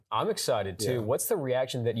I'm excited too. Yeah. What's the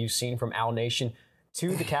reaction that you've seen from Owl Nation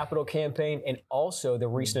to the capital campaign and also the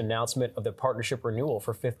recent announcement of the partnership renewal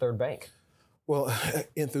for Fifth Third Bank? Well,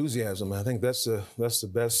 enthusiasm. I think that's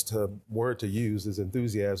the best word to use is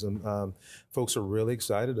enthusiasm. Folks are really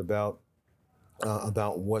excited about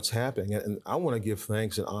what's happening, and I want to give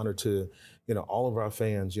thanks and honor to all of our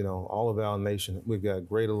fans, all of our nation. We've got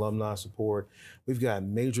great alumni support. We've got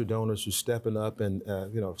major donors who's stepping up and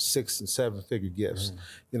 6 and 7 figure gifts,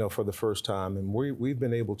 for the first time, and we've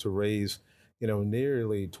been able to raise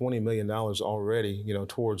nearly $20 million already,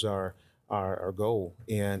 towards our goal,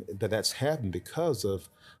 and that's happened because of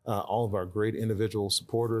all of our great individual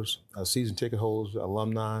supporters, season ticket holders,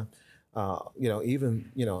 alumni.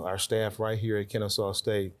 Even our staff right here at Kennesaw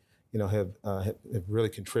State, have really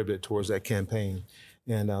contributed towards that campaign.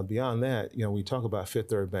 And beyond that, we talk about Fifth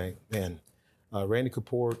Third Bank and Randy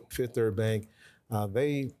Kapoor, Fifth Third Bank.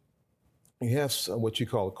 You have what you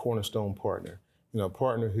call a cornerstone partner, a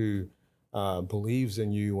partner who believes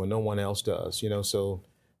in you when no one else does. So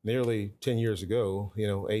nearly 10 years ago,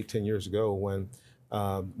 10 years ago, when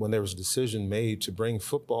there was a decision made to bring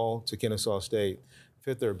football to Kennesaw State,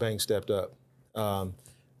 Fifth Third Bank stepped up,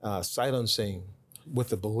 sight unseen, with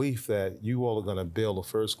the belief that you all are going to build a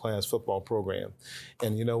first-class football program.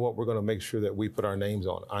 And you know what? We're going to make sure that we put our name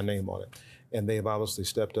on it. And they've obviously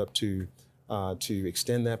stepped up to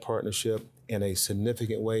extend that partnership in a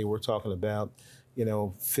significant way. We're talking about,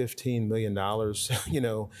 $15 million,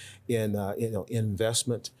 in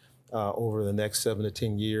investment over the next 7 to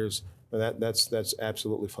 10 years. That's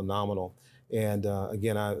absolutely phenomenal. And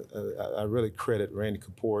again, I really credit Randy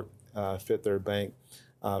Kapoor, Fifth Third Bank,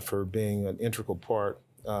 for being an integral part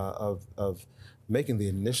of making the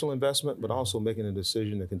initial investment, but also making a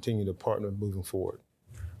decision to continue to partner moving forward.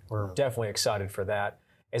 We're definitely excited for that.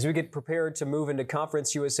 As we get prepared to move into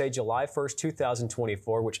Conference USA July 1st,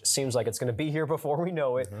 2024, which seems like it's going to be here before we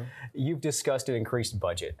know it, you've discussed an increased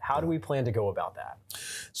budget. How do we plan to go about that?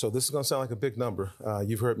 So this is going to sound like a big number.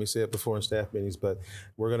 You've heard me say it before in staff meetings, but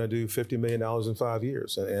we're going to do $50 million in 5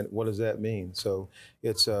 years. And what does that mean? So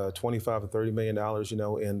it's $25 to $30 million,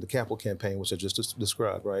 in the capital campaign, which I just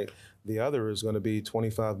described, right? The other is going to be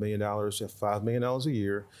 $25 million, $5 million a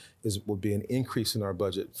year will be an increase in our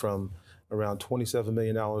budget from around $27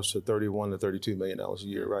 million to $31 to $32 million a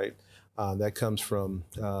year, right? That comes from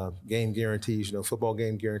game guarantees. Football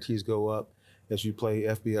game guarantees go up as you play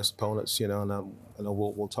FBS opponents. And I know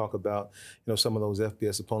we'll talk about some of those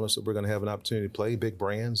FBS opponents that we're going to have an opportunity to play, big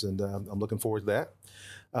brands, and I'm looking forward to that.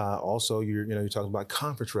 Also, you're talking about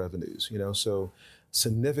conference revenues. So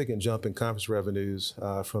significant jump in conference revenues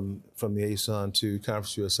from the ASUN to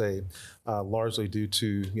Conference USA, largely due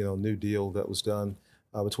to new deal that was done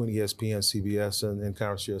between ESPN, CBS, and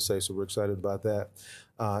Conference USA. So we're excited about that.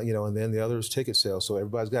 And then the other is ticket sales. So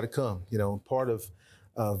everybody's got to come. Part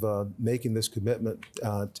of making this commitment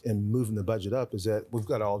and moving the budget up is that we've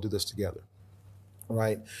got to all do this together,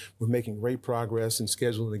 right? We're making great progress in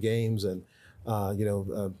scheduling the games and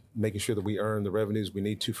making sure that we earn the revenues we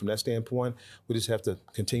need to from that standpoint. We just have to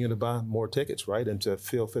continue to buy more tickets, right, and to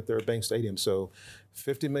fill Fifth Third Bank Stadium. So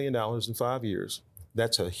 $50 million in 5 years.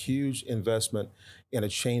 That's a huge investment and a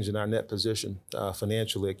change in our net position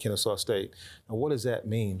financially at Kennesaw State. And what does that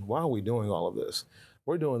mean? Why are we doing all of this?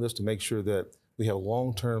 We're doing this to make sure that we have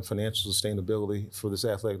long-term financial sustainability for this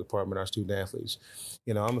athletic department, our student athletes.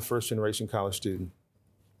 I'm a first-generation college student.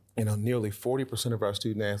 Nearly 40% of our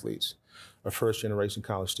student athletes are first-generation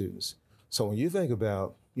college students. So when you think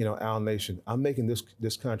about, Owl Nation, I'm making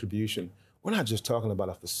this contribution. We're not just talking about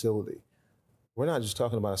a facility. We're not just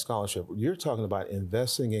talking about a scholarship. You're talking about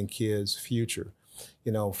investing in kids' future.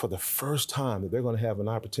 For the first time that they're going to have an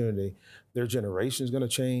opportunity, their generation is going to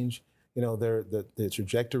change. The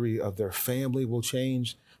trajectory of their family will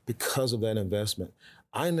change because of that investment.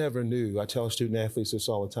 I never knew, I tell student athletes this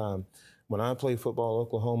all the time, when I played football in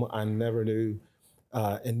Oklahoma, I never knew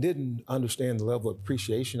and didn't understand the level of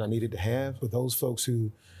appreciation I needed to have for those folks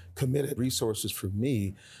who committed resources for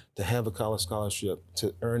me to have a college scholarship,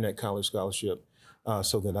 to earn that college scholarship,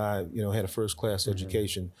 so that I, had a first-class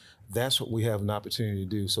education. That's what we have an opportunity to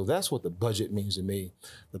do. So that's what the budget means to me.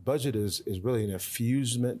 The budget is really an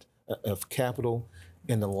infusement of capital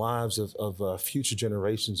in the lives of future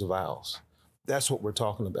generations of Owls. That's what we're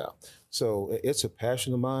talking about. So it's a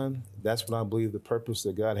passion of mine. That's what I believe the purpose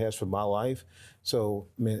that God has for my life. So,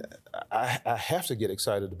 I have to get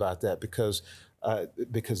excited about that because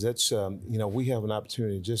that's, we have an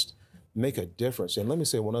opportunity to just make a difference. And let me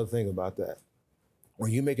say one other thing about that.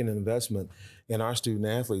 When you make an investment in our student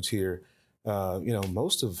athletes here,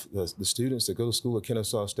 Most of the students that go to school at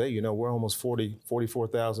Kennesaw State, we're almost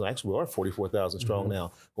 44,000. Actually, we are 44,000 strong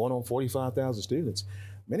now, going on 45,000 students.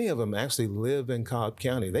 Many of them actually live in Cobb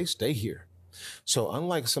County. They stay here. So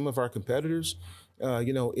unlike some of our competitors,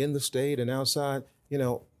 in the state and outside,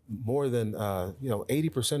 more than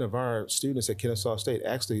 80% of our students at Kennesaw State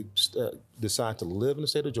actually decide to live in the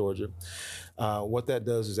state of Georgia. What that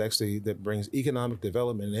does is actually that brings economic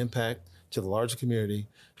development and impact to the larger community.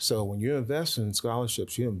 So when you invest in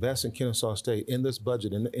scholarships, you invest in Kennesaw State in this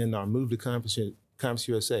budget, in our move to Conference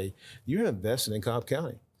USA, you're investing in Cobb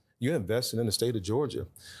County. You're investing in the state of Georgia,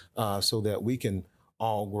 so that we can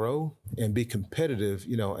all grow and be competitive,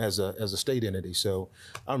 as a state entity. So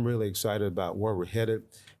I'm really excited about where we're headed.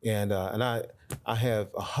 And I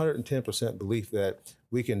have 110% belief that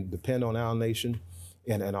we can depend on our nation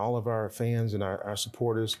and all of our fans and our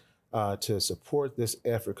supporters to support this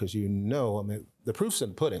effort, because the proof's in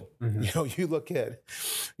the pudding. You look at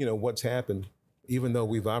what's happened. Even though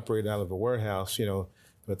we've operated out of a warehouse,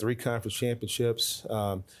 the 3 conference championships,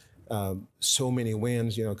 so many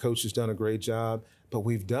wins. Coach has done a great job, but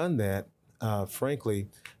we've done that, frankly,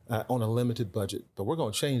 on a limited budget. But we're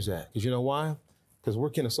going to change that, because you know why? Because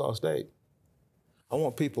we're Kennesaw State. I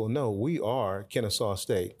want people to know we are Kennesaw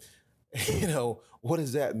State. What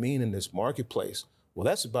does that mean in this marketplace? Well,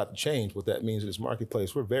 that's about to change what that means in this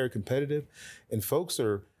marketplace. We're very competitive, and folks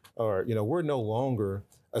are we're no longer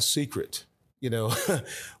a secret. We're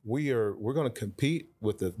going to compete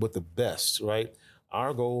with the best, right?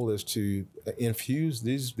 Our goal is to infuse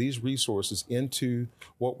these resources into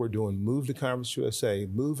what we're doing, move to Conference USA,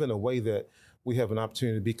 move in a way that we have an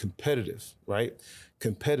opportunity to be competitive, right?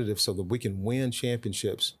 Competitive so that we can win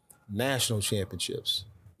championships, national championships,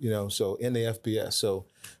 so in the FBS. So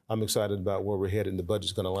I'm excited about where we're headed, and the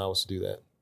budget's going to allow us to do that.